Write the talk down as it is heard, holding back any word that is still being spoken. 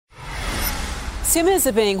Swimmers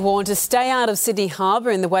are being warned to stay out of Sydney Harbour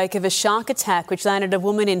in the wake of a shark attack which landed a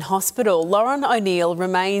woman in hospital. Lauren O'Neill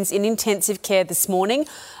remains in intensive care this morning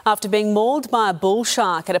after being mauled by a bull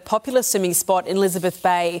shark at a popular swimming spot in Elizabeth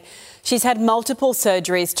Bay. She's had multiple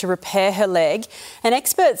surgeries to repair her leg, and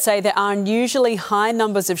experts say there are unusually high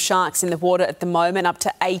numbers of sharks in the water at the moment. Up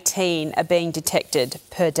to 18 are being detected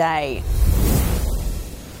per day.